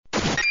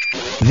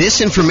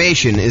This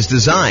information is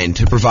designed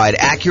to provide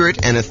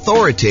accurate and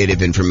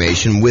authoritative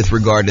information with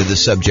regard to the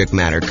subject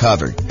matter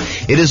covered.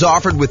 It is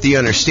offered with the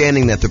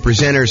understanding that the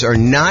presenters are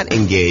not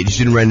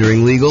engaged in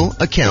rendering legal,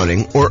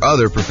 accounting, or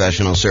other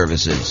professional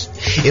services.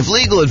 If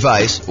legal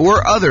advice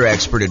or other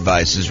expert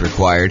advice is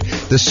required,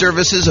 the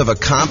services of a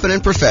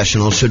competent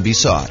professional should be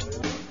sought.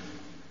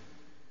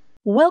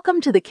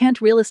 Welcome to the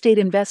Kent Real Estate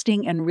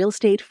Investing and Real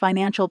Estate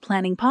Financial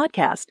Planning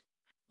Podcast.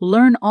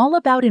 Learn all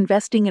about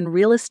investing in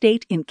real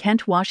estate in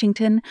Kent,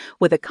 Washington,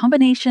 with a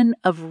combination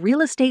of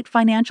real estate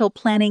financial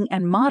planning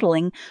and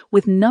modeling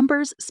with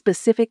numbers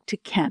specific to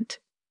Kent,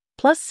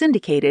 plus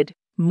syndicated,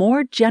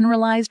 more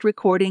generalized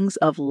recordings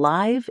of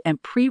live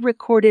and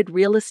pre-recorded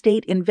real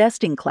estate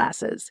investing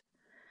classes.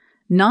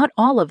 Not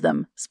all of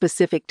them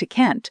specific to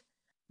Kent.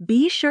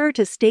 Be sure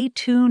to stay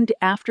tuned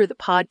after the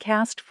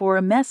podcast for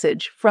a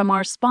message from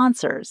our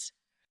sponsors.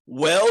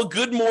 Well,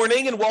 good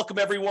morning and welcome,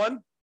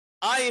 everyone.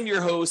 I am your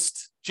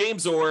host,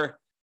 James Orr,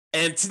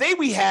 and today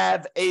we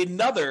have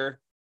another,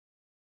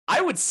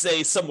 I would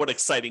say, somewhat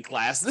exciting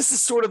class. This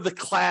is sort of the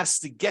class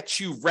to get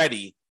you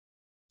ready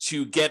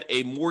to get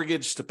a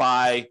mortgage to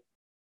buy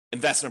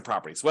investment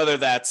properties, whether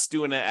that's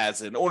doing it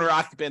as an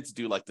owner-occupant to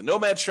do like the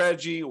nomad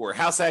strategy or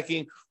house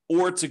hacking,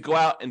 or to go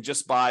out and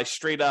just buy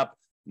straight up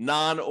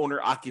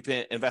non-owner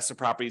occupant investment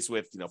properties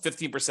with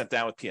 15%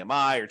 down with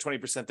PMI, or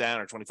 20%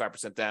 down, or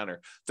 25% down, or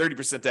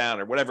 30%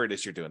 down, or whatever it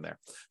is you're doing there.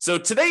 So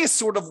today is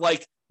sort of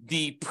like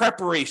the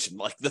preparation,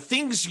 like the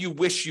things you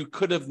wish you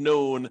could have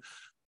known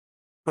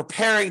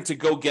preparing to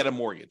go get a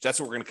mortgage. That's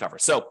what we're going to cover.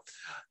 So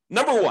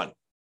number one,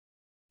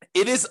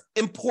 it is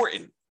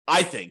important,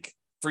 I think,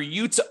 for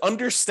you to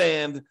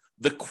understand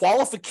the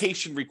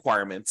qualification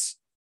requirements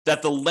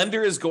that the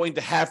lender is going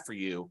to have for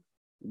you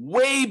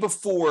way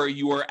before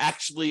you are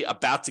actually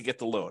about to get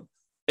the loan.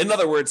 In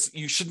other words,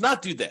 you should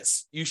not do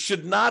this. You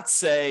should not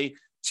say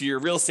to your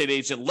real estate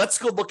agent, let's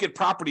go look at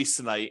properties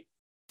tonight,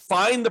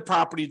 find the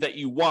property that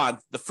you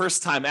want the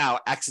first time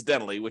out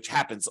accidentally, which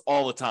happens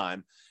all the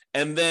time,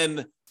 and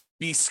then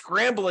be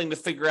scrambling to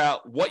figure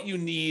out what you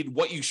need,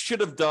 what you should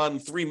have done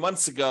 3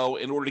 months ago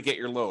in order to get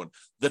your loan.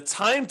 The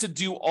time to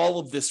do all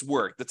of this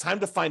work, the time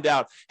to find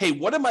out, hey,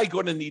 what am I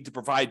going to need to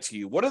provide to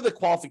you? What are the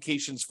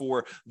qualifications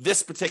for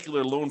this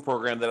particular loan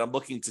program that I'm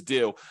looking to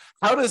do?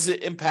 How does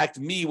it impact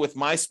me with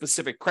my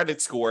specific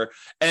credit score?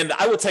 And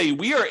I will tell you,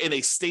 we are in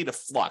a state of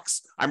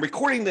flux. I'm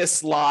recording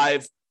this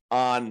live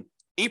on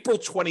April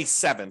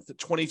 27th,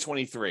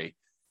 2023.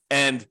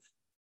 And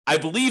I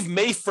believe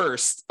May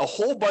 1st, a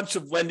whole bunch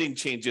of lending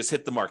changes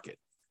hit the market.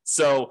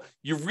 So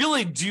you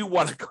really do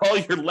want to call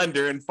your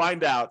lender and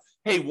find out,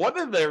 hey, what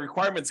are the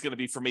requirements going to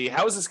be for me?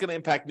 How is this going to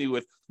impact me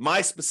with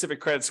my specific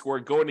credit score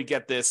going to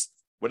get this,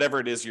 whatever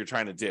it is you're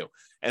trying to do?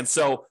 And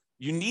so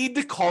you need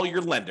to call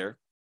your lender.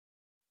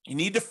 You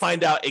need to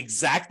find out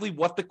exactly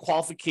what the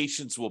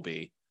qualifications will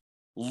be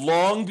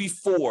long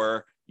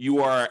before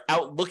you are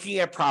out looking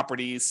at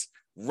properties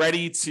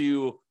ready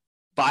to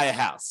buy a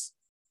house.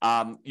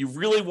 You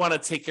really want to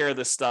take care of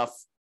this stuff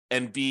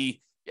and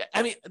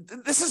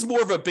this is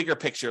more of a bigger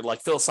picture,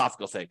 like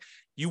philosophical thing.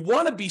 You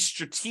want to be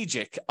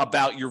strategic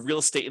about your real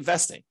estate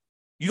investing.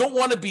 You don't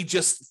want to be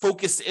just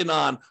focused in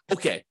on,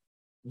 okay,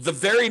 the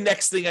very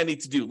next thing I need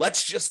to do,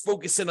 let's just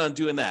focus in on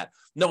doing that.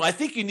 No, I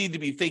think you need to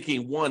be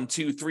thinking 1,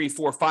 2, 3,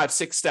 4, 5,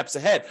 6 steps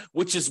ahead,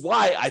 which is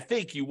why I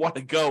think you want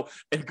to go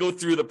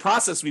through the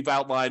process we've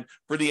outlined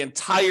for the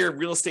entire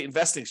real estate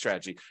investing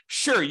strategy.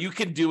 Sure, you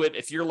can do it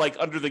if you're like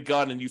under the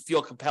gun and you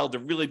feel compelled to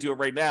really do it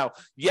right now.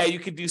 Yeah, you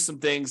can do some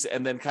things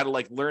and then kind of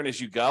like learn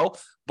as you go.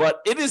 But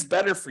it is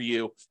better for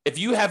you if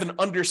you have an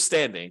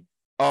understanding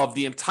of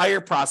the entire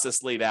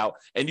process laid out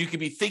and you can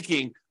be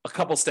thinking a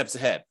couple steps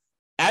ahead.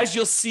 As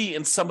you'll see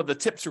in some of the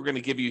tips we're going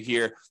to give you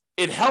here,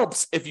 it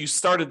helps if you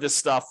started this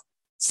stuff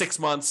 6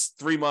 months,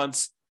 3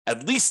 months,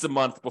 at least a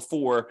month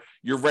before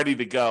you're ready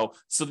to go,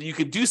 so that you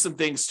can do some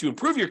things to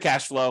improve your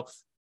cash flow,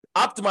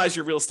 optimize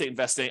your real estate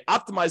investing,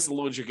 optimize the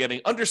loans you're getting,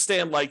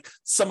 understand like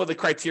some of the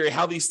criteria,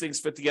 how these things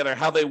fit together,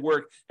 how they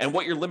work, and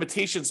what your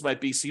limitations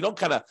might be, so you don't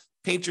kind of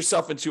paint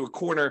yourself into a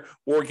corner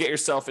or get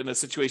yourself in a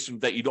situation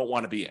that you don't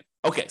want to be in.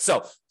 Okay,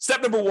 so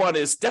step number one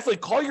is definitely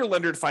call your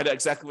lender to find out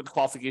exactly what the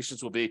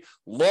qualifications will be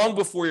long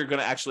before you're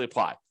going to actually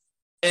apply.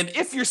 And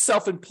if you're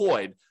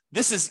self-employed,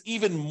 this is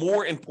even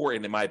more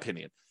important, in my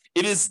opinion.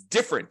 It is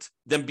different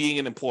than being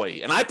an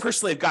employee. And I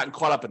personally have gotten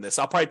caught up in this.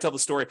 I'll probably tell the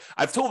story.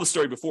 I've told the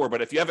story before, but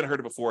if you haven't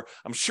heard it before,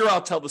 I'm sure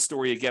I'll tell the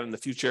story again in the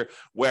future,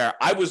 where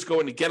I was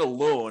going to get a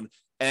loan.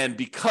 And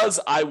because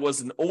I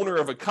was an owner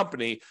of a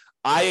company,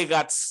 I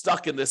got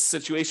stuck in this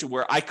situation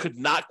where I could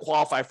not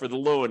qualify for the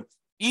loan,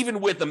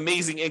 even with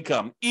amazing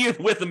income,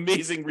 even with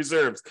amazing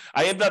reserves.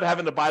 I ended up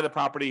having to buy the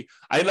property.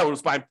 I ended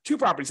up buying 2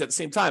 properties at the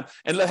same time.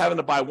 I ended up having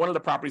to buy one of the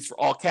properties for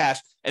all cash.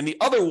 And the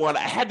other one,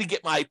 I had to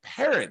get my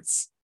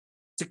parents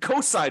to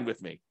co-sign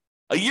with me.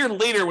 A year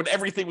later, when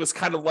everything was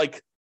kind of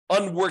like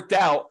unworked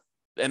out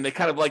and they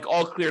kind of like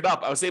all cleared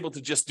up, I was able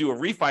to just do a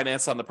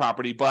refinance on the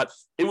property. But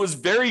it was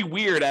very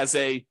weird as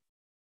a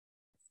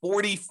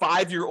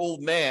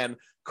 45-year-old man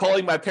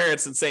calling my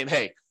parents and saying,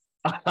 hey,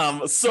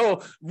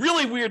 So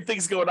really weird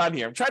things going on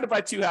here. I'm trying to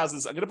buy 2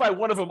 houses. I'm going to buy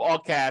one of them all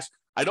cash.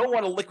 I don't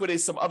want to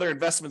liquidate some other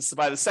investments to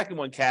buy the second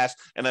one cash,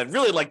 and I'd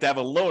really like to have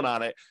a loan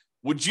on it.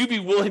 Would you be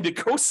willing to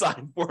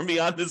co-sign for me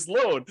on this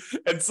loan?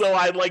 And so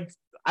I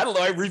don't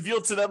know, I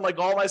revealed to them like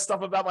all my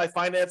stuff about my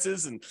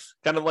finances and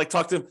kind of like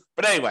talk to them.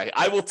 But anyway,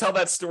 I will tell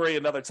that story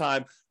another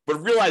time.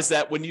 But realize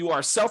that when you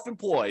are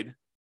self-employed,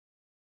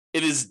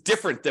 it is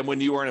different than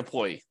when you are an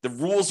employee. The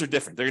rules are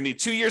different. They're going to need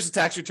 2 years of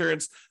tax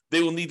returns.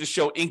 They will need to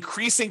show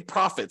increasing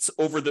profits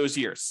over those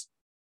years.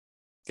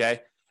 Okay.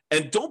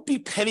 And don't be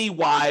penny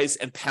wise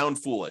and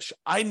pound foolish.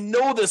 I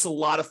know there's a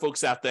lot of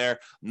folks out there,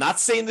 I'm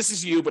not saying this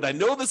is you, but I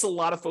know there's a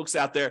lot of folks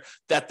out there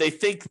that they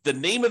think the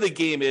name of the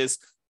game is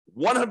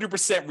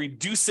 100%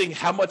 reducing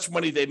how much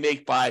money they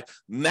make by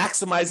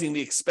maximizing the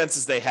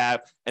expenses they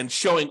have and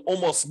showing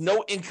almost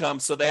no income,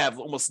 so they have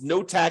almost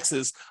no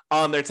taxes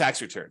on their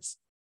tax returns.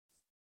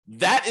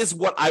 That is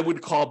what I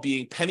would call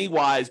being penny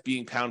wise,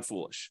 being pound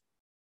foolish.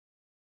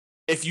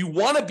 If you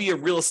want to be a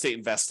real estate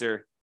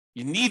investor,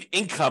 you need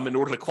income in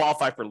order to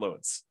qualify for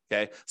loans,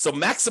 okay? So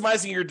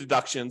maximizing your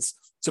deductions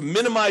to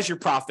minimize your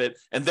profit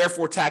and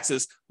therefore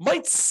taxes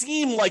might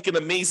seem like an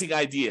amazing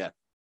idea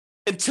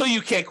until you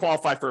can't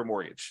qualify for a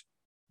mortgage.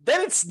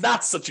 Then it's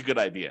not such a good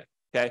idea,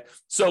 okay?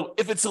 So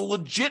if it's a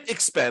legit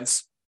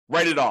expense,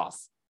 write it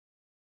off.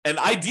 And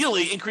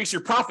ideally, increase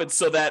your profits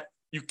so that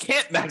you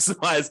can't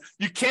maximize,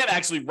 you can't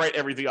actually write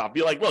everything off.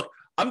 Be like, look,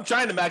 I'm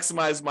trying to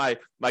maximize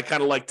my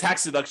kind of like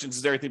tax deductions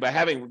and everything by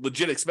having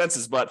legit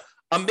expenses, but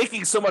I'm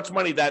making so much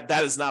money that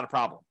that is not a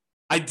problem.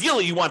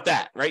 Ideally, you want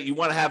that, right? You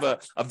want to have a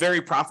very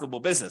profitable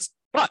business,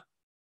 but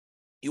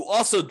you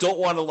also don't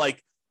want to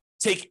like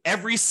take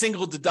every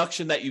single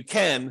deduction that you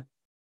can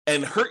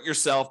and hurt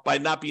yourself by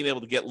not being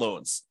able to get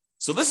loans.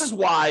 So this is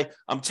why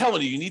I'm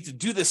telling you, you need to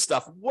do this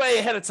stuff way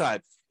ahead of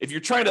time. If you're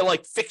trying to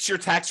like fix your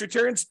tax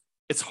returns,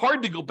 it's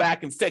hard to go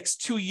back and fix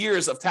 2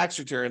 years of tax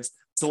returns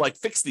to like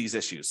fix these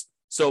issues.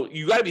 So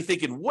you got to be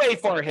thinking way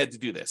far ahead to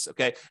do this,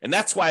 okay? And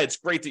that's why it's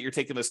great that you're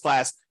taking this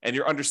class and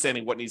you're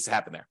understanding what needs to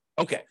happen there.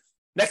 Okay,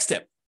 next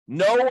tip,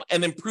 know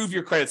and improve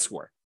your credit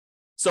score.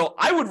 So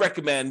I would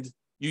recommend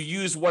you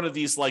use one of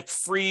these like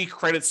free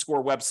credit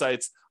score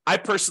websites. I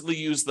personally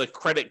use the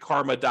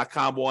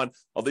creditkarma.com one,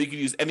 although you can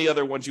use any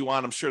other ones you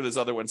want. I'm sure there's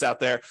other ones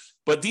out there.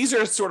 But these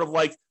are sort of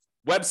like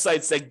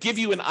websites that give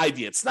you an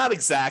idea. It's not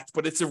exact,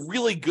 but it's a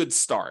really good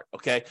start,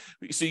 okay?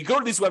 So you go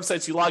to these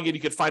websites, you log in,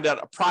 you can find out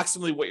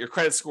approximately what your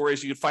credit score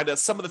is. You can find out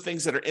some of the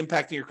things that are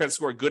impacting your credit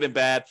score, good and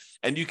bad,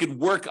 and you can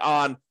work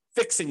on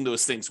fixing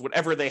those things,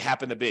 whatever they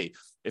happen to be.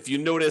 If you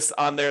notice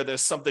on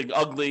there's something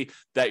ugly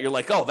that you're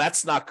like, oh,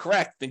 that's not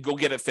correct, then go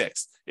get it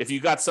fixed. If you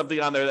got something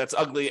on there that's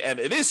ugly and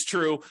it is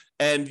true,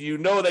 and you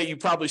know that you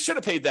probably should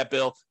have paid that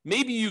bill,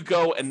 maybe you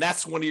go and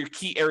that's one of your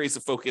key areas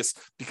of focus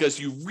because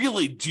you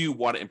really do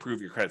want to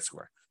improve your credit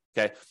score.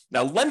 Okay.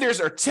 Now,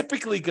 lenders are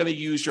typically going to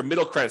use your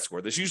middle credit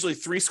score. There's usually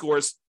 3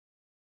 scores.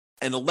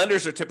 And the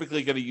lenders are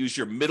typically going to use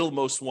your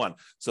middlemost one.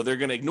 So they're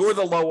going to ignore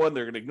the low one,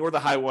 they're going to ignore the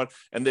high one,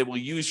 and they will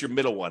use your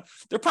middle one.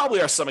 There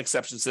probably are some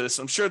exceptions to this.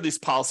 I'm sure these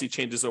policy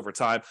changes over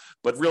time,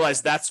 but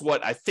realize that's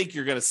what I think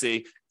you're going to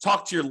see.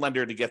 Talk to your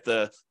lender to get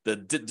the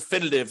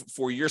definitive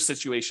for your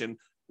situation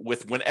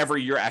with whenever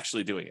you're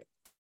actually doing it.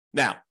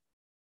 Now,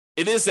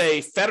 it is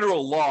a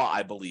federal law,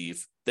 I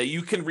believe, that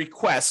you can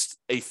request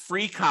a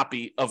free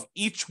copy of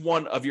each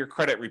one of your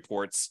credit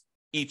reports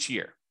each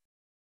year.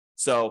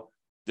 So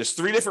there's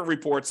 3 different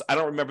reports. I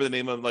don't remember the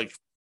name of them, like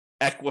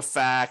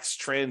Equifax,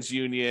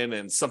 TransUnion,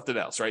 and something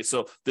else, right?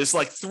 So there's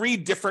like 3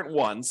 different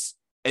ones,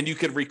 and you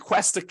can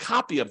request a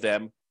copy of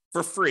them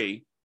for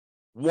free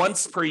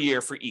once per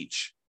year for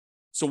each.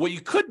 So what you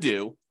could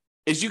do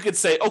is you could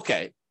say,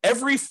 okay,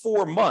 every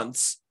 4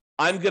 months,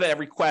 I'm going to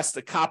request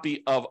a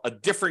copy of a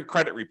different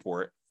credit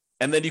report,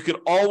 and then you could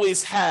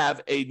always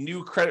have a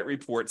new credit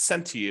report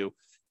sent to you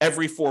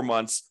every 4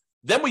 months.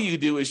 Then what you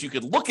do is you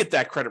could look at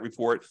that credit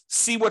report,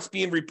 see what's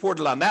being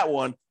reported on that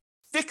one,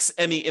 fix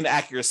any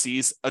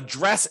inaccuracies,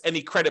 address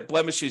any credit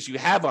blemishes you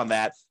have on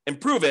that,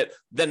 improve it.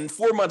 Then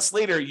 4 months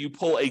later, you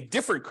pull a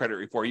different credit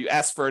report. You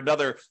ask for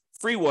another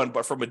free one,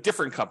 but from a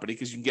different company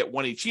because you can get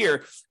one each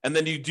year. And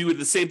then you do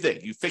the same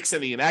thing. You fix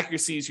any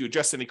inaccuracies, you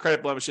address any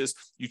credit blemishes,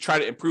 you try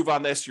to improve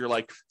on this. You're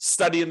like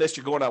studying this,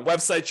 you're going on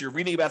websites, you're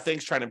reading about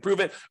things, trying to improve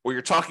it, or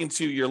you're talking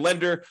to your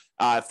lender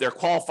if they're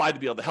qualified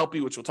to be able to help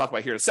you, which we'll talk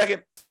about here in a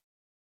second.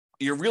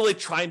 You're really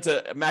trying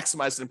to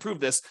maximize and improve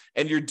this,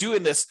 and you're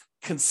doing this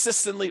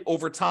consistently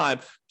over time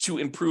to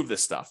improve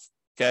this stuff,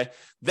 okay?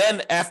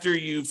 Then after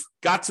you've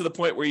got to the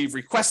point where you've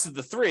requested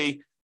the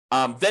 3,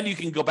 then you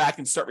can go back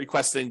and start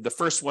requesting the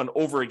first one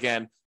over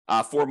again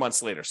 4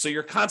 months later. So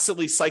you're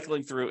constantly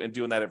cycling through and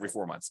doing that every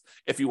 4 months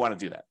if you want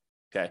to do that,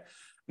 okay?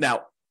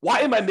 Now, why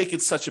am I making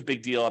such a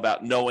big deal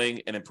about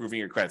knowing and improving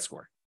your credit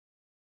score?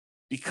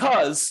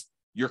 Because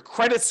your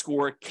credit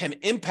score can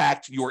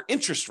impact your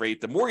interest rate,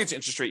 the mortgage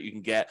interest rate you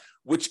can get,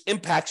 which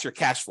impacts your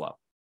cash flow.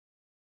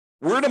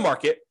 We're in a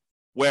market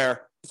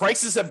where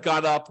prices have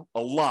gone up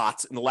a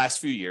lot in the last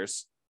few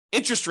years.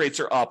 Interest rates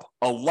are up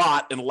a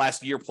lot in the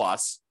last year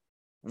plus.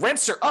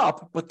 Rents are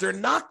up, but they're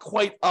not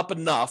quite up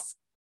enough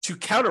to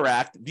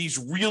counteract these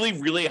really,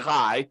 really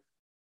high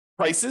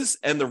prices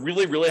and the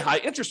really, really high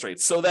interest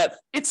rates, so that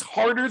it's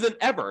harder than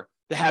ever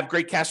to have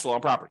great cash flow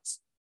on properties.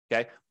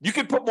 Okay. You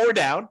can put more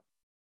down,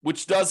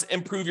 which does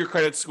improve your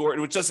credit score,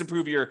 and which does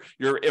improve your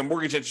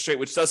mortgage interest rate,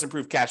 which does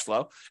improve cash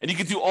flow. And you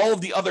can do all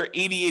of the other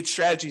 88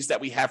 strategies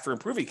that we have for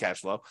improving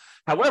cash flow.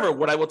 However,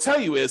 what I will tell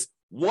you is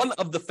one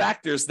of the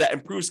factors that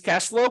improves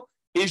cash flow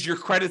is your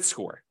credit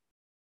score.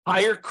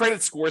 Higher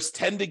credit scores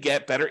tend to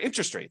get better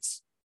interest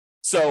rates.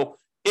 So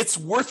it's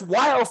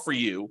worthwhile for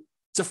you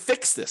to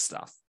fix this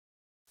stuff,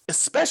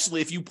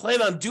 especially if you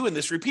plan on doing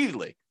this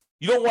repeatedly.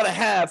 You don't want to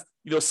have,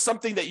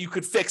 something that you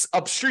could fix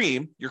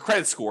upstream, your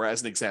credit score,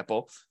 as an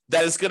example,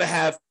 that is going to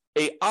have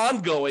an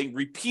ongoing,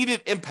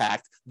 repeated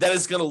impact that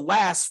is going to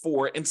last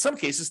for, in some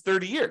cases,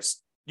 30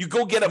 years. You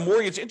go get a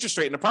mortgage interest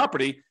rate in a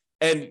property,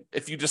 and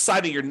if you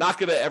decide that you're not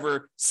going to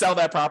ever sell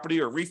that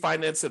property or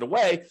refinance it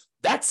away,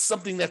 that's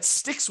something that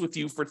sticks with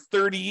you for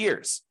 30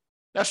 years.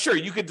 Now, sure,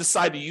 you could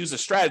decide to use a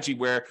strategy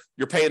where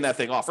you're paying that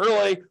thing off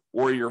early,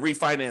 or you're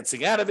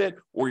refinancing out of it,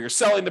 or you're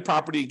selling the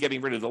property and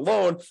getting rid of the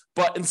loan.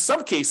 But in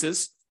some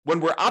cases, when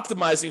we're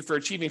optimizing for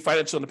achieving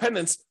financial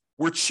independence,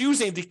 we're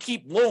choosing to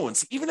keep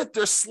loans, even if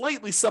they're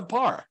slightly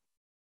subpar.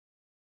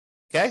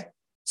 Okay?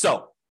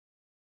 So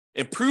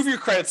improve your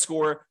credit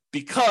score,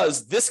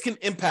 because this can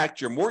impact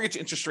your mortgage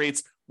interest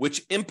rates,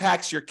 which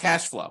impacts your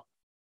cash flow.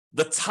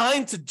 The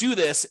time to do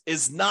this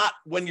is not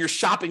when you're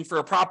shopping for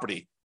a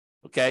property.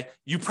 Okay,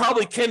 you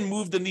probably can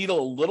move the needle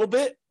a little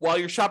bit while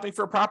you're shopping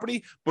for a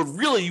property, but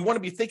really you want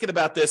to be thinking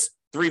about this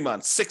 3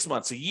 months, 6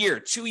 months, a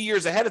year, 2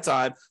 years ahead of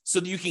time, so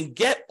that you can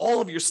get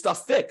all of your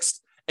stuff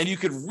fixed and you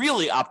could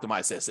really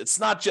optimize this. It's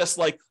not just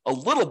like a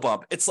little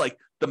bump, it's like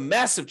the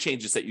massive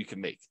changes that you can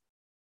make.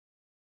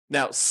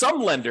 Now,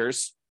 some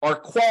lenders are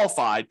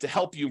qualified to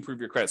help you improve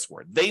your credit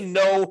score. They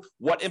know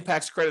what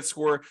impacts credit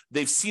score.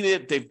 They've seen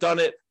it, they've done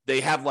it.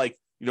 They have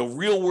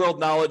real world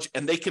knowledge,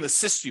 and they can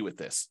assist you with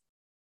this.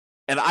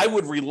 And I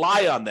would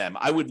rely on them.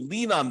 I would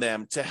lean on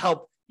them to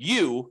help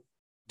you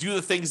do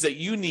the things that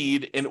you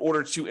need in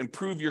order to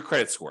improve your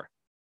credit score.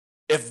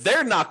 If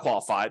they're not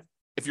qualified,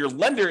 if your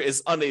lender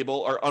is unable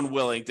or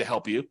unwilling to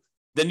help you,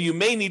 then you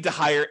may need to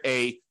hire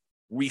a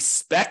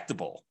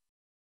respectable,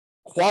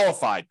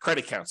 qualified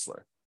credit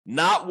counselor,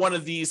 not one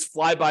of these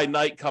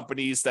fly-by-night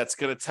companies that's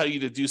going to tell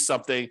you to do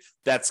something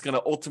that's going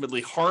to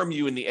ultimately harm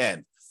you in the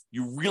end.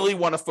 You really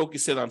want to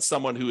focus in on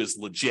someone who is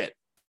legit.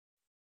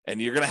 And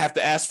you're going to have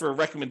to ask for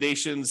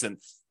recommendations and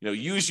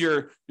use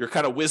your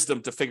kind of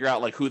wisdom to figure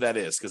out who that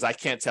is, because I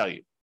can't tell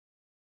you.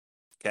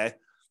 Okay.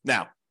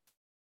 Now,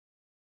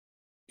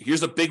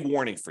 here's a big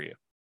warning for you.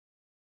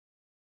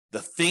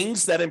 The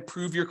things that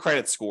improve your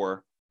credit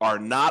score are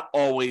not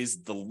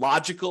always the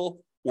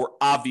logical or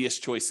obvious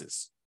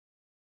choices.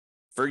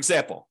 For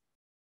example,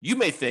 you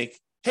may think,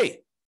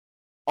 hey,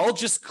 I'll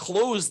just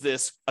close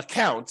this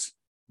account.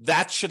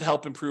 That should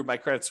help improve my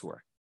credit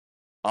score.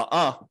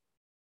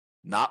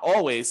 Not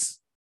always.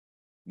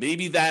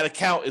 Maybe that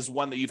account is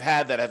one that you've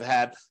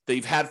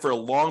had for a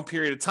long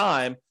period of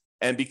time,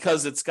 and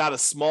because it's got a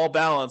small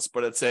balance,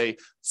 but it's a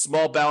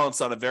small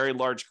balance on a very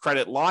large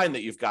credit line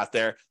that you've got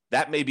there,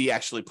 that may be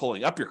actually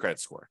pulling up your credit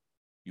score.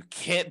 You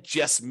can't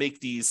just make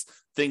these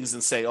things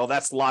and say, oh,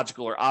 that's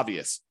logical or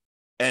obvious.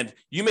 And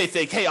you may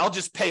think, hey, I'll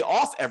just pay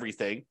off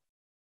everything.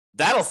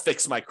 That'll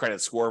fix my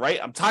credit score, right?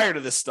 I'm tired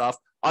of this stuff.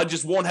 I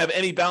just won't have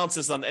any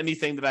balances on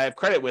anything that I have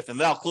credit with, and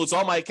then I'll close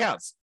all my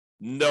accounts.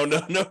 No.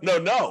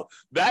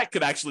 That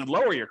could actually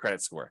lower your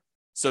credit score.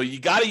 So you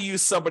got to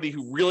use somebody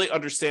who really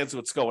understands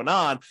what's going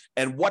on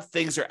and what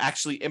things are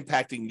actually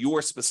impacting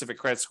your specific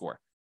credit score.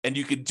 And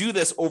you could do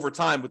this over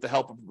time with the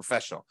help of a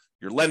professional,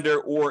 your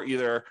lender, or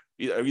either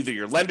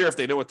your lender if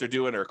they know what they're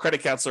doing, or a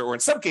credit counselor, or in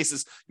some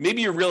cases,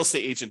 maybe your real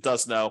estate agent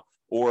does know,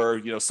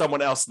 or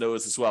someone else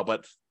knows as well.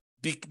 But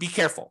be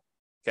careful.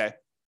 Okay.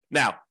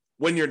 Now,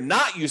 when you're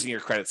not using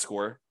your credit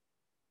score,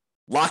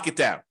 lock it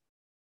down.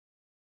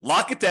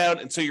 Lock it down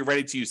until you're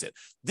ready to use it.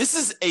 This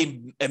is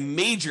a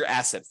major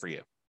asset for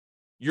you.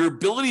 Your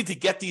ability to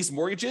get these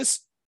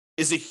mortgages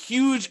is a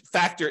huge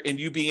factor in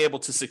you being able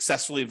to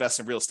successfully invest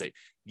in real estate.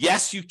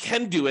 Yes, you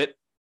can do it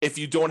if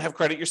you don't have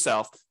credit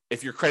yourself,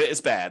 if your credit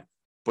is bad,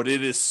 but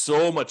it is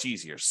so much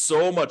easier,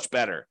 so much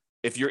better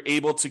if you're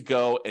able to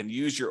go and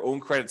use your own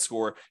credit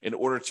score in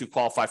order to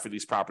qualify for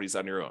these properties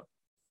on your own.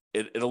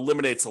 It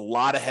eliminates a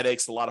lot of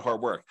headaches, a lot of hard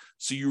work.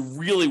 So you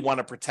really want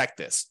to protect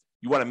this.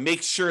 You want to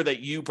make sure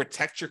that you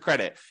protect your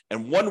credit.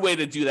 And one way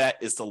to do that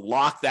is to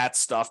lock that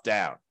stuff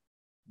down.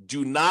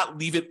 Do not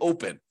leave it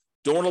open.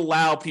 Don't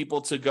allow people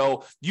to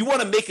go. You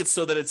want to make it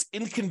so that it's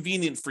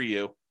inconvenient for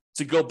you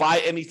to go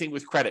buy anything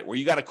with credit, where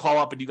you got to call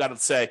up and you got to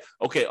say,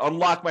 okay,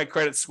 unlock my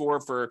credit score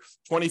for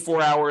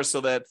 24 hours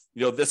so that,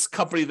 this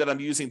company that I'm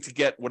using to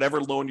get whatever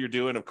loan you're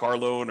doing, a car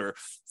loan or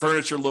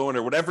furniture loan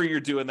or whatever you're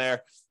doing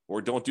there,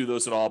 or don't do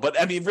those at all.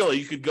 But I mean, really,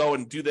 you could go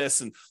and do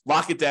this and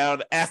lock it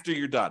down after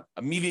you're done.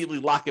 Immediately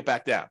lock it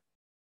back down.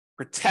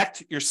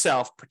 Protect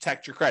yourself,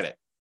 protect your credit.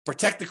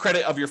 Protect the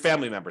credit of your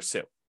family members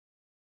too.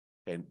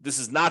 And this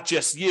is not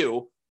just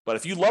you, but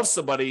if you love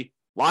somebody,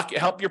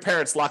 help your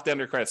parents lock down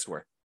their credit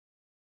score,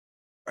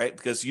 right?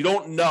 Because you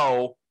don't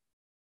know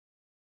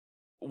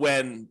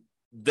when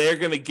they're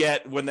going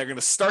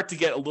to start to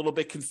get a little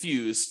bit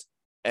confused,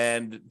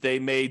 and they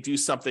may do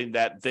something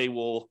that they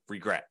will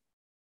regret.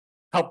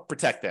 Help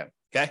protect them,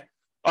 okay?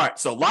 All right,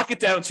 so lock it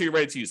down until you're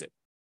ready to use it.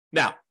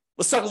 Now,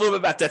 let's talk a little bit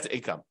about debt to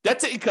income. Debt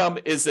to income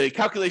is a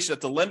calculation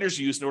that the lenders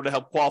use in order to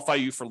help qualify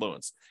you for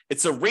loans.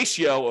 It's a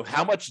ratio of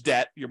how much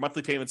debt, your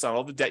monthly payments on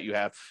all the debt you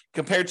have,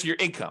 compared to your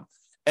income.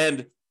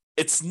 And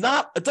it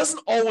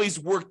doesn't always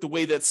work the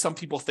way that some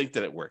people think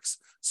that it works.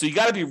 So you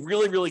got to be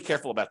really, really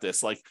careful about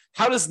this. Like,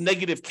 how does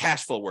negative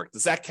cash flow work?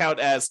 Does that count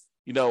as,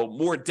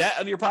 more debt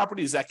on your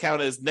property? Does that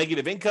count as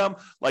negative income?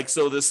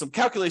 So there's some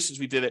calculations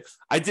we did it.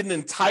 I did an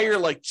entire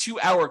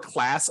 2-hour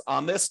class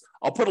on this.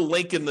 I'll put a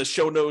link in the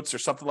show notes or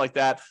something like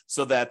that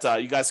so that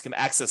you guys can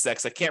access that,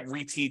 because I can't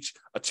reteach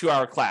a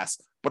 2-hour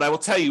class. But I will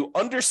tell you,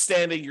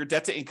 understanding your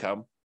debt to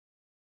income,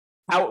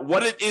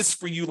 what it is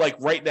for you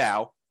right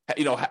now,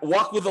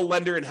 walk with a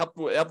lender and help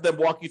them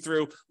walk you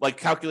through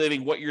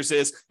calculating what yours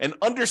is and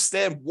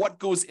understand what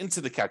goes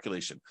into the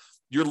calculation.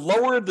 Your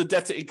lower the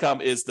debt to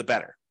income is, the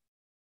better.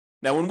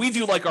 Now, when we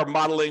do our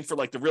modeling for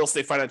the real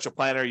estate financial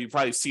planner, you've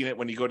probably seen it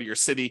when you go to your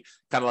city,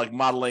 kind of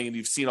modeling, and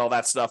you've seen all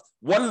that stuff.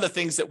 One of the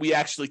things that we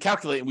actually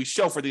calculate and we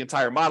show for the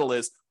entire model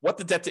is what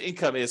the debt to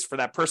income is for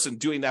that person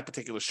doing that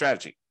particular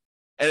strategy.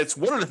 And it's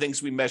one of the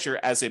things we measure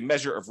as a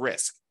measure of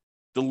risk.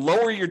 The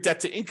lower your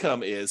debt to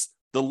income is,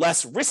 the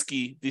less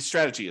risky the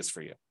strategy is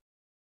for you.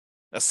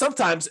 Now,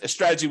 sometimes a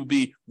strategy would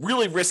be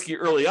really risky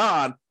early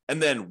on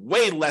and then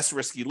way less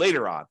risky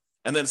later on.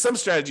 And then some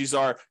strategies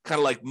are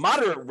kind of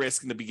moderate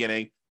risk in the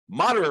beginning,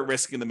 moderate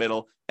risk in the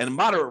middle, and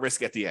moderate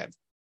risk at the end.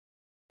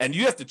 And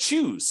you have to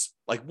choose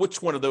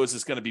which one of those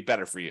is going to be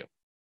better for you.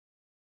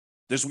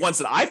 There's ones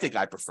that I think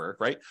I prefer,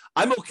 right?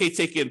 I'm okay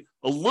taking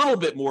a little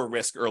bit more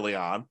risk early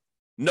on,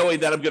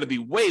 knowing that I'm going to be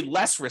way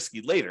less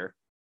risky later.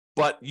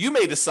 But you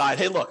may decide,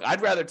 hey, look,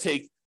 I'd rather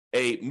take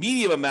a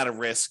medium amount of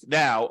risk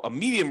now, a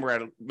medium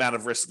amount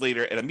of risk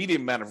later, and a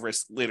medium amount of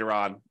risk later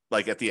on,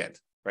 at the end,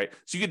 right?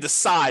 So you can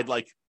decide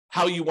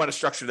how you want to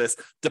structure this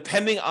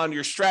depending on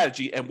your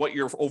strategy and what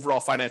your overall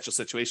financial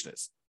situation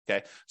is,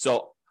 okay?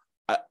 So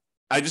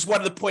I just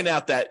wanted to point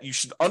out that you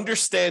should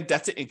understand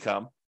debt to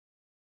income,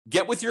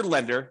 get with your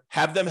lender,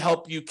 have them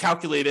help you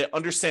calculate it,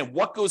 understand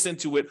what goes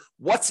into it,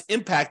 what's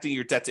impacting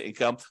your debt to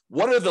income,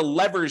 what are the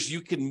levers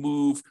you can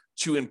move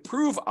to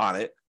improve on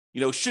it.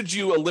 Should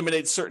you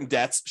eliminate certain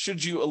debts?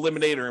 Should you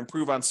eliminate or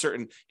improve on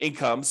certain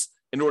incomes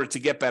in order to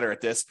get better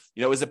at this?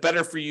 Is it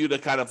better for you to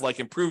kind of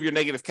improve your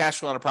negative cash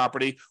flow on a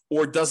property,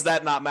 or does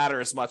that not matter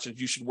as much and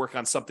you should work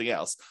on something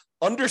else?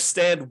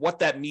 Understand what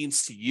that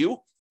means to you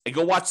and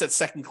go watch that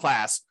second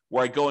class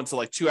where I go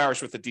into 2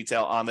 hours worth of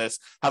detail on this,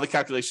 how the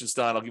calculation is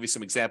done. I'll give you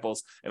some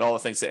examples and all the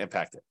things that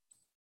impact it.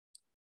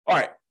 All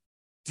right.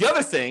 The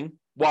other thing,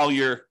 while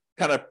you're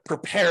kind of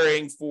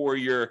preparing for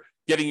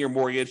getting your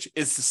mortgage,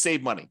 is to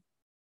save money.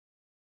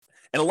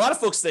 And a lot of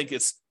folks think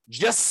it's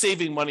just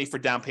saving money for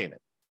down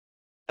payment.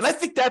 And I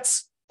think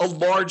that's a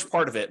large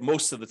part of it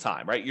most of the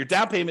time, right? Your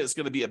down payment is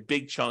going to be a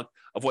big chunk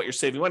of what you're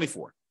saving money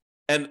for.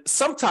 And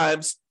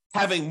sometimes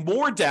having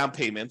more down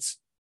payments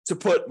to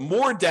put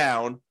more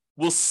down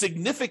will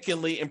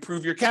significantly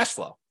improve your cash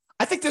flow.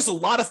 I think there's a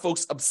lot of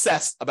folks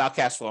obsessed about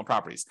cash flow on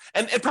properties,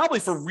 and probably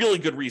for really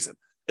good reason.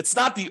 It's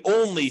not the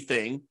only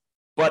thing,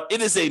 but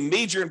it is a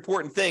major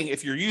important thing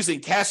if you're using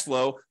cash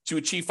flow to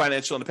achieve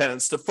financial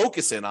independence, to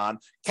focus in on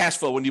cash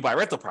flow when you buy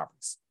rental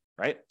properties,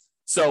 right?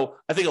 So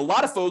I think a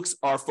lot of folks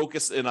are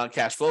focused in on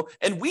cash flow,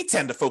 and we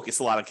tend to focus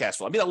a lot on cash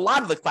flow. I mean, a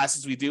lot of the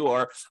classes we do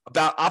are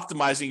about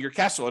optimizing your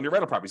cash flow on your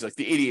rental properties, like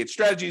the 88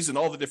 strategies and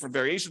all the different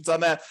variations on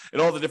that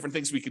and all the different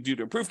things we could do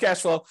to improve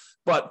cash flow.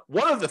 But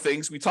one of the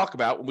things we talk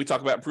about when we talk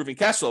about improving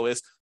cash flow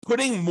is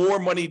putting more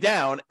money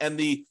down and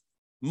the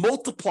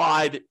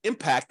multiplied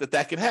impact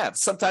that can have.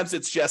 Sometimes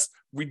it's just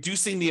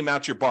reducing the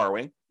amount you're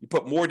borrowing. You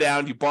put more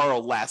down, you borrow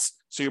less,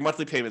 so your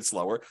monthly payment's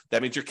lower.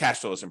 That means your cash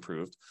flow is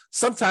improved.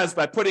 Sometimes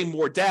by putting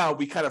more down,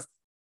 we kind of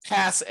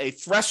pass a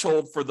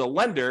threshold for the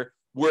lender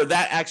where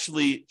that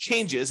actually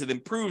changes. It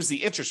improves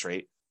the interest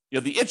rate.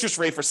 The interest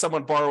rate for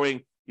someone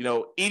borrowing,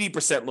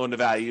 80% loan to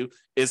value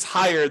is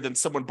higher than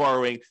someone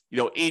borrowing, a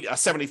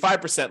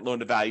 75% loan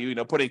to value,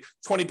 putting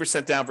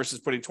 20% down versus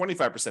putting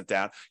 25%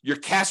 down. Your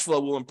cash flow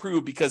will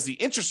improve because the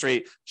interest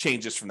rate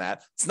changes from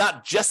that. It's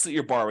not just that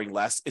you're borrowing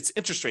less, it's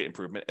interest rate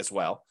improvement as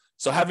well.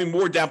 So having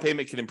more down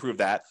payment can improve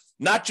that.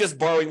 Not just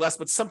borrowing less,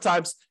 but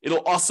sometimes it'll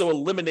also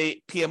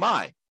eliminate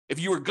PMI. If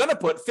you were going to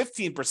put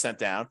 15%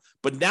 down,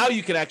 but now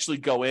you can actually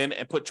go in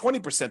and put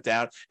 20%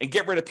 down and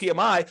get rid of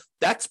PMI,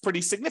 that's pretty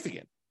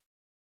significant.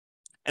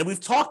 And we've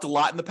talked a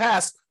lot in the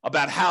past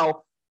about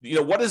how,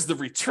 what is the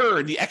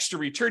return, the extra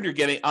return you're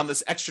getting on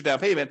this extra down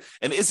payment,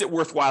 and is it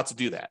worthwhile to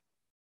do that?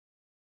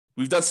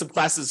 We've done some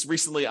classes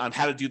recently on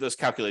how to do those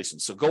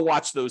calculations, so go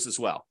watch those as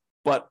well.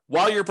 But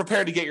while you're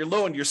preparing to get your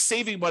loan, you're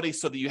saving money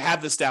so that you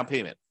have this down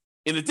payment.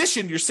 In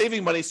addition, you're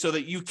saving money so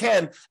that you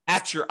can,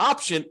 at your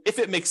option, if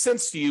it makes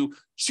sense to you,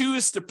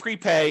 choose to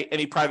prepay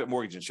any private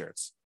mortgage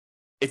insurance.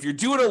 If you're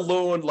doing a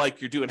loan like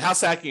you're doing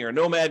house hacking or a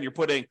nomad, and you're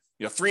putting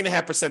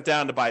 3.5%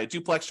 down to buy a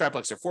duplex,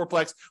 triplex, or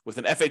fourplex with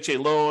an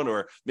FHA loan,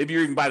 or maybe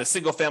you're even buying a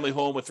single family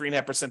home with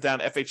 3.5% down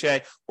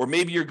FHA, or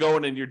maybe you're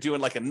going and you're doing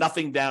like a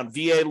nothing down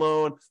VA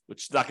loan,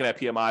 which is not going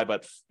to have PMI,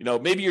 but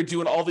maybe you're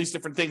doing all these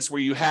different things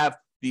where you have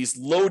these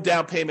low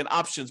down payment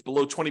options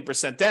below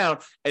 20% down,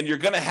 and you're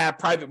going to have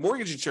private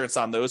mortgage insurance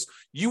on those.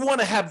 You want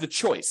to have the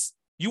choice.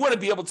 You want to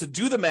be able to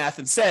do the math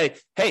and say,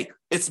 hey,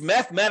 it's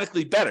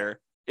mathematically better.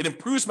 It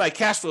improves my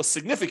cash flow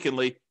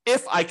significantly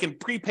if I can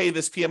prepay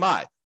this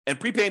PMI. And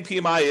prepaying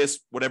PMI is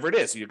whatever it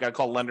is. You've got to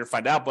call a lender to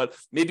find out, but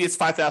maybe it's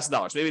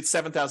 $5,000, maybe it's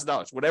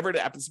 $7,000, whatever it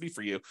happens to be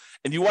for you.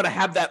 And you want to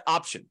have that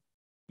option.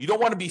 You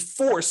don't want to be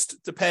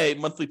forced to pay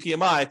monthly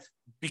PMI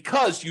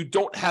because you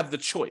don't have the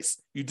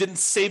choice. You didn't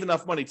save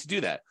enough money to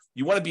do that.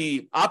 You want to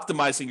be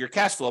optimizing your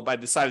cash flow by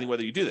deciding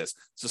whether you do this.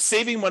 So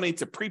saving money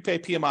to prepay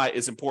PMI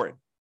is important.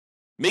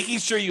 Making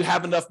sure you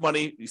have enough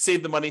money, you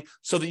save the money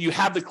so that you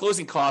have the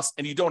closing costs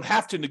and you don't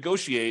have to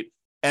negotiate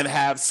and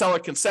have seller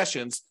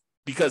concessions,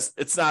 because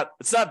it's not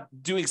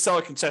doing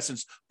seller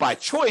concessions by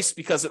choice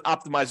because it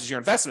optimizes your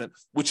investment,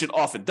 which it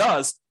often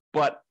does,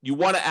 but you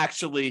want to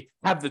actually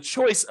have the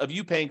choice of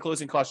you paying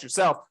closing costs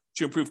yourself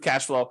to improve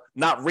cash flow,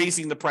 not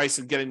raising the price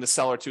and getting the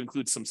seller to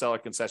include some seller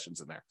concessions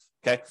in there.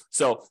 Okay,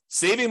 so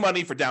saving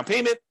money for down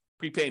payment,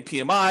 prepaying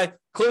PMI,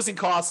 closing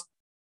costs,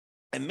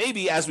 and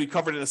maybe, as we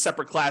covered in a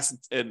separate class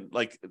and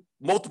like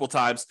multiple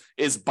times,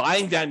 is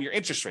buying down your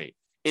interest rate.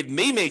 It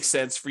may make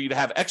sense for you to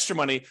have extra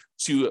money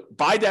to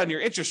buy down your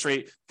interest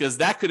rate because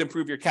that could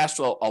improve your cash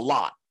flow a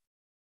lot.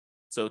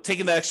 So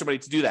taking that extra money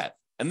to do that.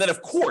 And then,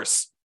 of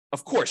course,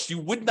 you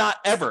would not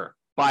ever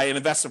buy an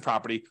investment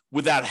property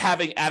without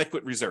having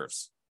adequate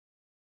reserves.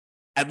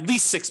 At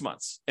least 6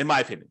 months, in my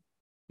opinion.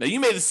 Now, you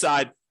may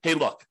decide, hey,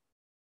 look,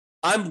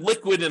 I'm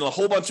liquid in a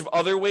whole bunch of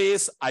other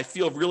ways. I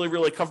feel really,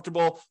 really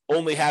comfortable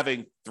only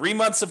having 3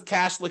 months of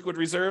cash liquid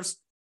reserves.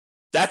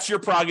 That's your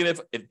prerogative.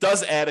 It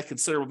does add a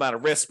considerable amount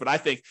of risk, but I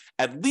think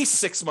at least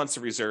 6 months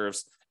of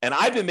reserves. And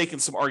I've been making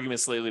some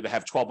arguments lately to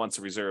have 12 months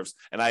of reserves.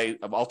 And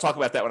I'll talk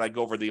about that when I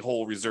go over the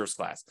whole reserves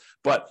class.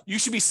 But you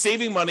should be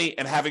saving money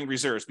and having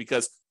reserves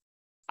because,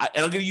 and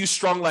I'm going to use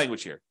strong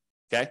language here,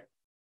 okay?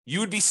 You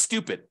would be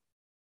stupid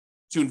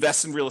to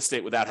invest in real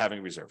estate without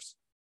having reserves,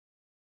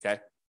 okay?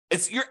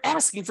 You're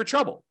asking for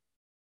trouble.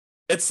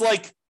 It's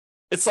like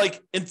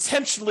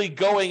intentionally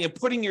going and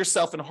putting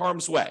yourself in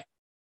harm's way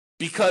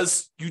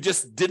because you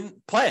just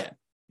didn't plan.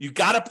 You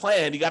got to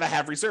plan. You got to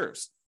have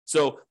reserves.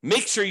 So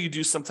make sure you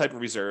do some type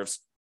of reserves,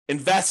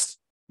 invest,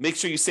 make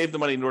sure you save the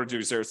money in order to do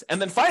reserves.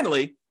 And then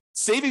finally,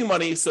 saving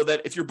money so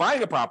that if you're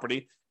buying a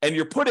property and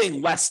you're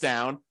putting less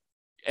down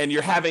and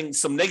you're having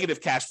some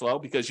negative cash flow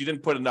because you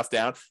didn't put enough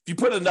down. If you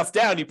put enough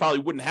down, you probably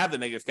wouldn't have the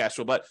negative cash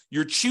flow, but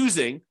you're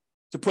choosing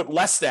to put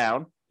less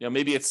down.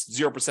 Maybe it's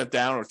 0%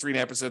 down or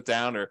 3.5%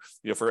 down, or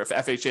for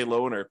FHA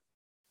loan, or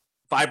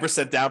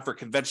 5% down for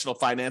conventional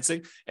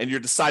financing, and you're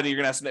deciding you're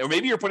going to have some, or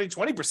maybe you're putting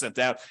 20%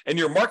 down, and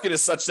your market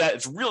is such that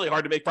it's really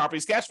hard to make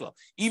properties cash flow,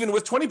 even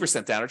with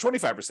 20% down or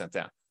 25%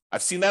 down.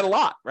 I've seen that a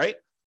lot, right?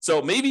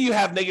 So maybe you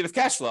have negative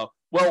cash flow.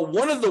 Well,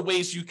 one of the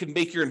ways you can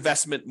make your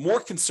investment more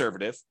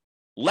conservative,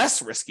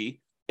 less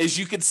risky, is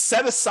you can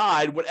set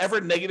aside whatever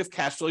negative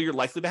cash flow you're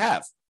likely to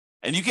have,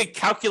 and you can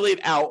calculate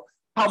out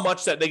how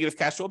much that negative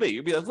cash flow will be.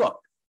 You'll be like, look,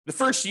 the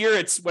first year,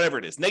 it's whatever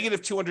it is,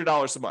 negative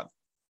 $200 a month.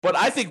 But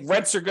I think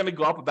rents are going to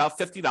go up about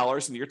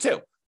 $50 in year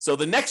two. So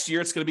the next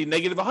year, it's going to be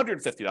negative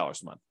 $150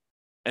 a month.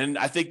 And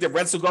I think that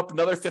rents will go up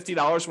another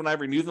 $50 when I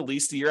renew the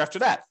lease the year after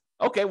that.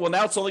 Okay, well,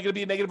 now it's only going to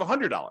be a negative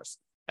 $100.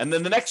 And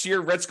then the next year,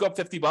 rents go up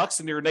 $50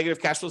 and your negative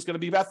cash flow is going to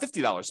be about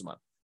 $50 a month.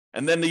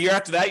 And then the year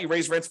after that, you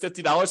raise rents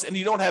 $50 and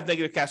you don't have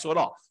negative cash flow at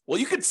all. Well,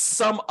 you could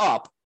sum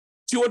up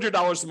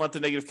 $200 a month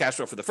in negative cash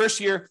flow for the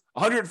first year,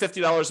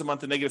 $150 a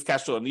month in negative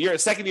cash flow in the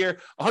second year,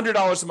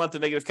 $100 a month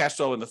in negative cash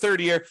flow in the third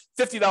year,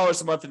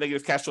 $50 a month in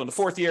negative cash flow in the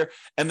fourth year,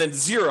 and then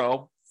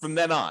zero from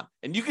then on.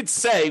 And you could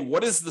say,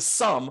 what is the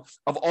sum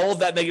of all of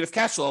that negative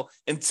cash flow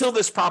until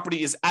this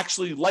property is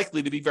actually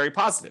likely to be very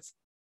positive?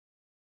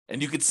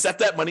 And you could set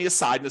that money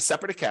aside in a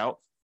separate account,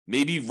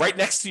 maybe right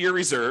next to your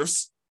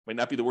reserves, might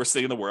not be the worst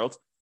thing in the world,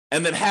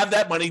 and then have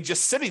that money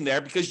just sitting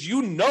there because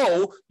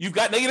you've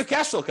got negative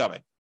cash flow coming.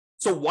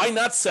 So why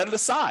not set it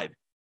aside?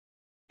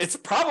 It's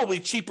probably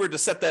cheaper to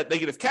set that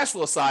negative cash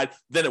flow aside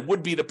than it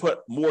would be to put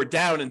more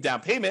down in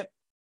down payment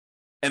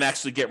and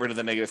actually get rid of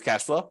the negative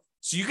cash flow.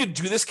 So you could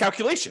do this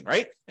calculation,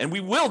 right? And we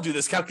will do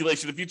this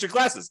calculation in future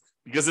classes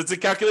because it's a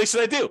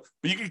calculation I do.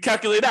 But you can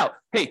calculate out,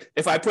 hey,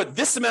 if I put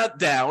this amount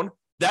down,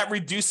 that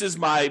reduces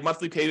my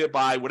monthly payment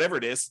by whatever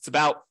it is. It's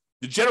about,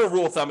 the general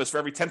rule of thumb is for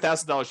every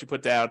 $10,000 you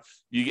put down,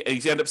 you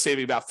end up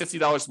saving about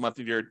 $50 a month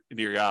in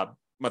your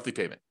monthly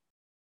payment.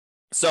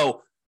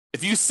 So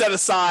if you set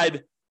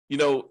aside,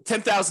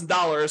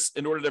 $10,000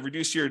 in order to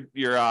reduce your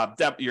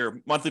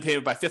monthly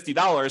payment by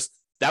 $50,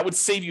 that would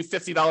save you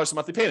 $50 a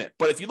monthly payment.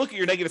 But if you look at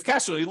your negative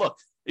cash flow,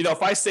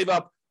 if I save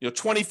up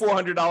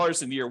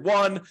 $2,400 in year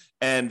one,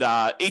 and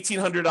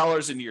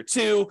 $1,800 in year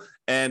two,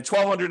 and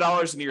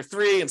 $1,200 in year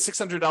three, and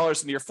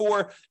 $600 in year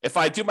four. If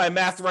I do my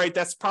math right,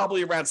 that's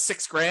probably around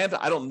 $6,000.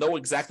 I don't know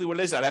exactly what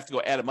it is. I'd have to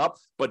go add them up,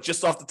 but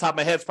just off the top of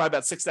my head, it's probably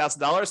about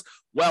 $6,000.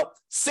 Well,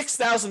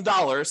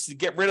 $6,000 to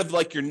get rid of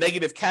like your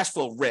negative cash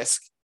flow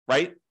risk,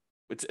 right?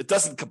 It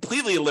doesn't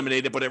completely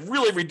eliminate it, but it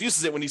really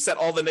reduces it when you set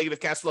all the negative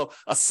cash flow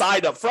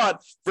aside up front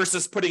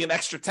versus putting an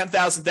extra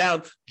 $10,000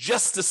 down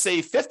just to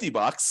save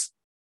 $50.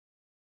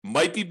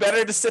 Might be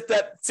better to set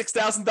that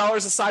 $6,000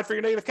 aside for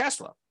your negative cash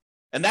flow.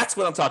 And that's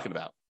what I'm talking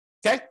about.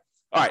 Okay.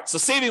 All right. So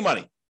saving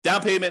money,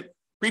 down payment,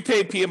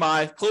 prepaid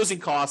PMI, closing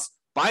costs,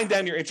 buying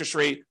down your interest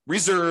rate,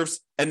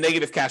 reserves, and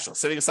negative cash flow,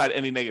 setting aside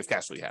any negative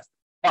cash flow you have.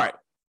 All right.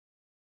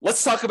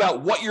 Let's talk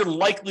about what you're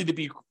likely to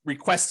be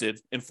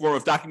requested in form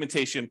of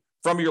documentation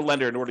from your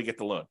lender in order to get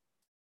the loan.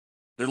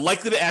 They're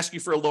likely to ask you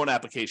for a loan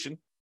application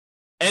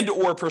and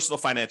or a personal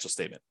financial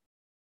statement.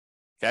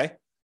 Okay.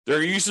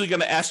 They're usually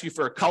going to ask you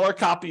for a color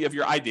copy of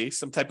your ID,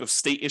 some type of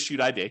state-issued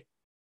ID,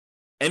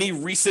 any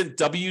recent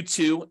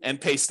W-2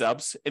 and pay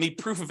stubs, any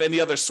proof of any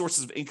other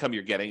sources of income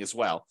you're getting as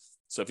well.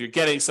 So if you're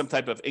getting some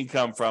type of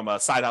income from a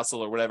side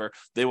hustle or whatever,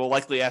 they will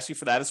likely ask you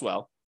for that as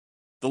well.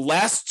 The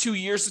last 2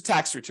 years of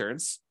tax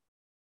returns.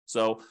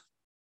 So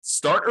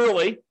start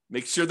early,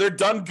 make sure they're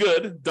done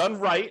good, done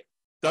right,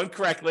 done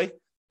correctly,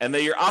 and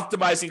that you're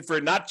optimizing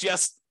for not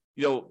just,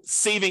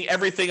 saving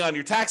everything on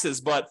your taxes,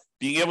 but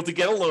being able to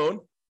get a loan.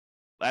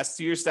 Last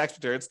 2 years tax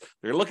returns,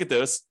 they're going to look at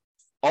those.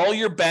 All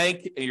your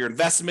bank, your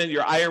investment,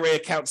 your IRA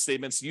account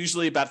statements,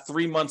 usually about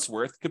 3 months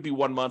worth. Could be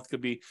 1 month,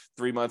 could be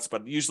 3 months,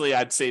 but usually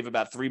I'd save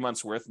about 3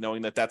 months worth,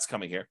 knowing that that's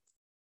coming here.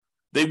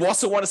 They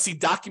also want to see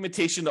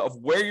documentation of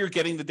where you're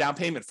getting the down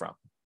payment from.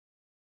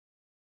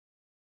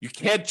 You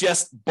can't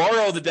just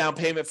borrow the down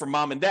payment from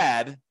mom and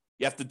dad.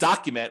 You have to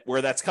document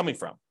where that's coming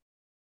from.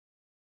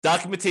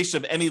 Documentation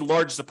of any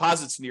large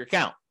deposits in your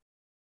account.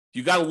 If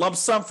you got a lump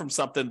sum from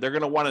something, they're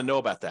going to want to know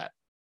about that.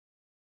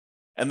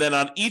 And then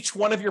on each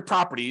one of your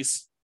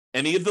properties,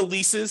 any of the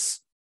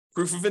leases,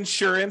 proof of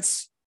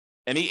insurance,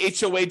 any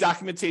HOA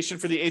documentation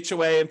for the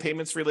HOA and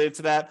payments related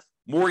to that,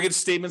 mortgage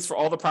statements for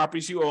all the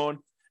properties you own.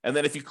 And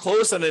then if you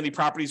closed on any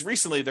properties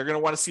recently, they're going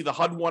to want to see the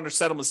HUD-1 or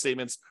settlement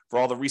statements for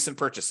all the recent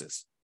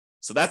purchases.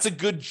 So that's a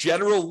good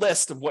general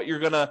list of what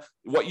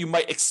you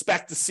might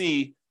expect to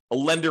see a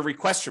lender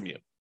request from you.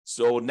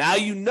 So now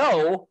you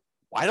know,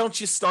 why don't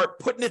you start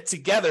putting it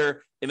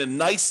together in a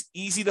nice,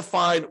 easy to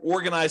find,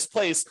 organized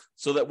place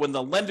so that when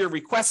the lender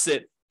requests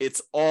it,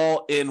 it's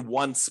all in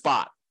one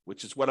spot,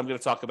 which is what I'm going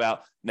to talk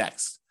about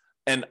next.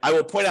 And I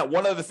will point out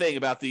one other thing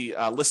about the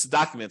list of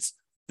documents,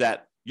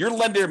 that your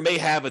lender may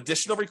have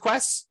additional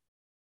requests.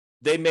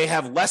 They may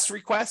have less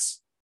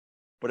requests.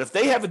 But if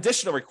they have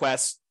additional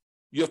requests,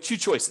 you have two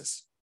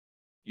choices.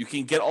 You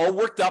can get all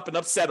worked up and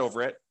upset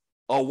over it.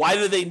 Oh, why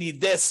do they need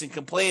this, and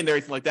complain and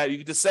everything like that? You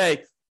can just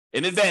say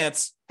in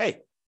advance, hey,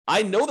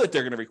 I know that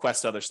they're going to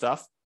request other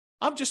stuff.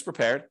 I'm just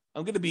prepared.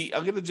 I'm going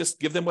to just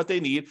give them what they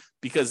need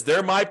because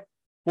they're my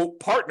quote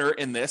partner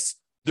in this.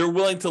 They're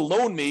willing to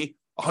loan me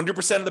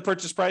 100% of the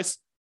purchase price,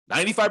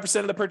 95%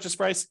 of the purchase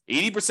price,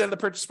 80% of the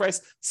purchase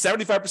price,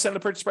 75% of the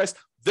purchase price.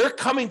 They're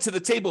coming to the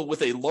table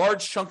with a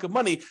large chunk of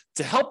money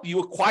to help you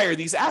acquire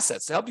these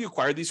assets, to help you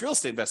acquire these real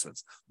estate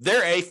investments.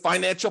 They're a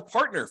financial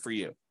partner for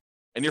you.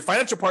 And your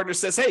financial partner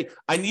says, hey,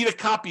 I need a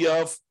copy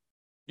of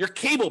your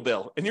cable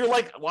bill. And you're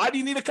like, why do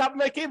you need a copy of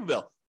my cable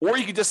bill? Or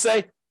you could just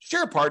say,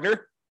 sure,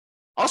 partner,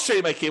 I'll show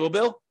you my cable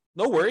bill.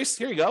 No worries.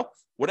 Here you go.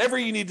 Whatever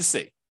you need to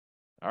see.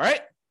 All right.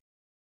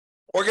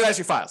 Organize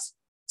your files.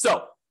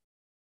 So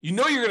you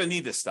know you're going to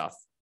need this stuff.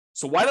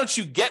 So why don't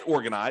you get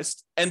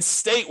organized and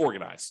stay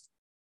organized?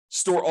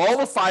 Store all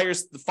the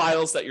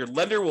files that your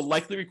lender will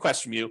likely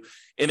request from you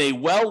in a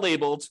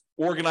well-labeled,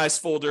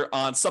 organized folder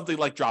on something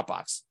like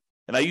Dropbox.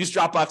 And I use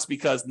Dropbox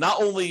because not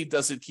only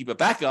does it keep a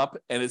backup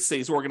and it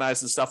stays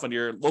organized and stuff on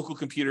your local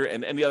computer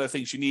and any other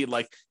things you need,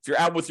 like if you're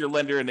out with your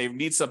lender and they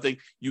need something,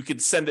 you can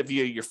send it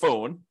via your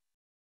phone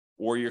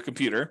or your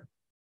computer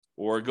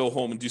or go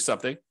home and do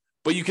something.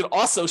 But you can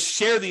also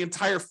share the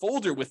entire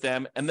folder with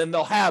them, and then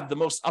they'll have the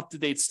most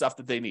up-to-date stuff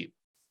that they need.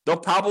 They'll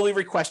probably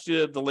request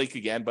you the link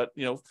again, but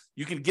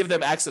you can give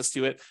them access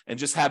to it and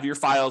just have your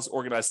files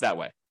organized that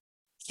way.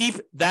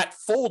 Keep that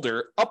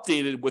folder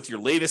updated with your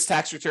latest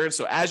tax return.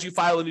 So as you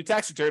file a new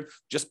tax return,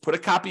 just put a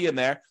copy in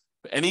there.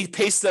 Any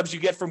pay stubs you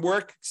get from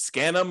work,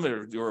 scan them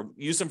or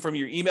use them from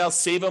your email,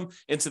 save them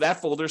into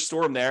that folder,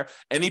 store them there.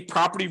 Any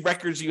property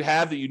records you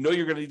have that you're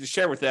going to need to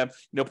share with them,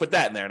 put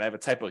that in there. And I have a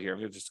typo here. I'm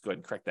going to just go ahead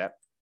and correct that.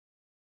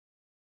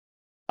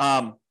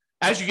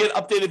 As you get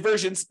updated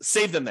versions,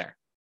 save them there.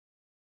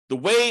 That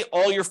way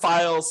all your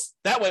files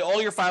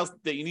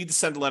that you need to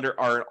send to lender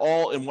are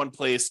all in one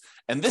place.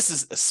 And this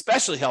is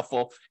especially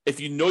helpful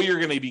if you know you're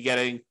going to be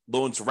getting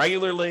loans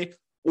regularly,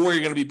 or you're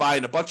going to be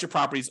buying a bunch of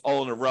properties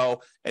all in a row,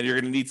 and you're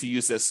going to need to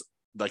use this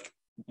like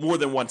more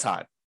than one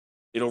time.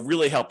 It'll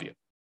really help you.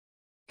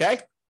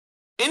 Okay?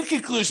 In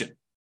conclusion,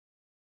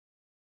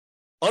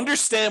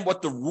 understand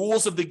what the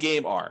rules of the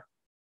game are.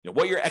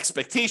 what your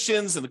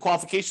expectations and the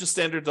qualification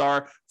standards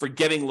are for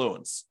getting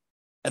loans.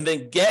 And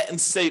then get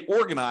and stay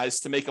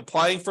organized to make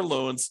applying for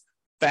loans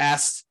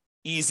fast,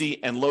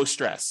 easy, and low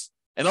stress.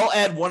 And I'll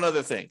add one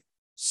other thing.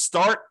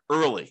 Start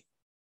early.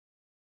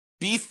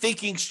 Be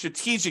thinking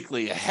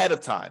strategically ahead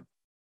of time.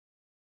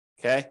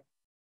 Okay?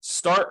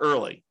 Start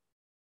early.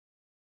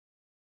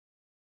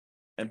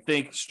 And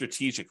think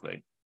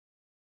strategically.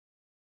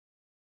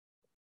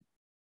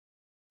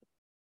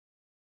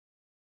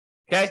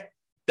 Okay?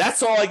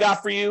 That's all I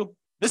got for you.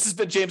 This has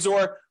been James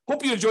Orr.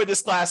 Hope you enjoyed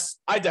this class.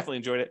 I definitely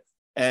enjoyed it.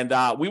 And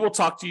we will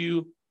talk to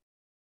you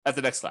at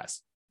the next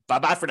class.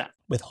 Bye-bye for now.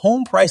 With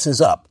home prices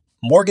up,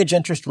 mortgage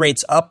interest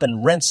rates up,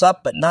 and rents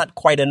up, but not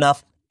quite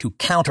enough to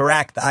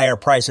counteract the higher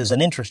prices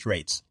and interest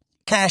rates,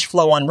 cash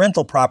flow on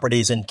rental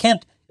properties in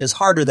Kent is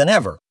harder than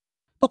ever.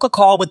 Book a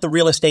call with the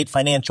Real Estate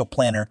Financial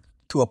Planner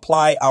to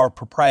apply our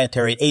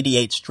proprietary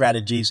 88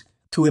 strategies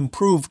to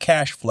improve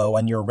cash flow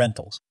on your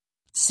rentals.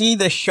 See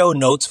the show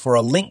notes for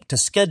a link to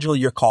schedule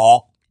your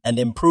call and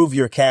improve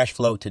your cash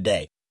flow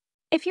today.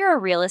 If you're a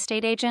real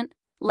estate agent,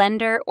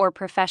 lender, or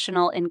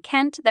professional in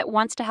Kent that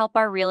wants to help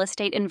our real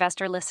estate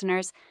investor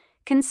listeners,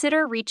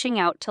 consider reaching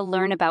out to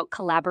learn about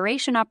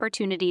collaboration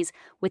opportunities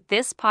with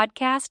this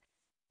podcast.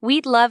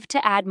 We'd love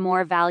to add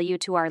more value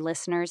to our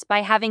listeners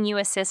by having you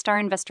assist our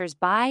investors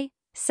buy,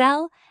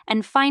 sell,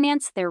 and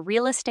finance their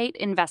real estate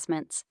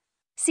investments.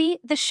 See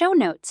the show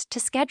notes to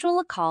schedule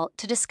a call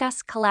to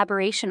discuss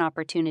collaboration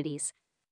opportunities.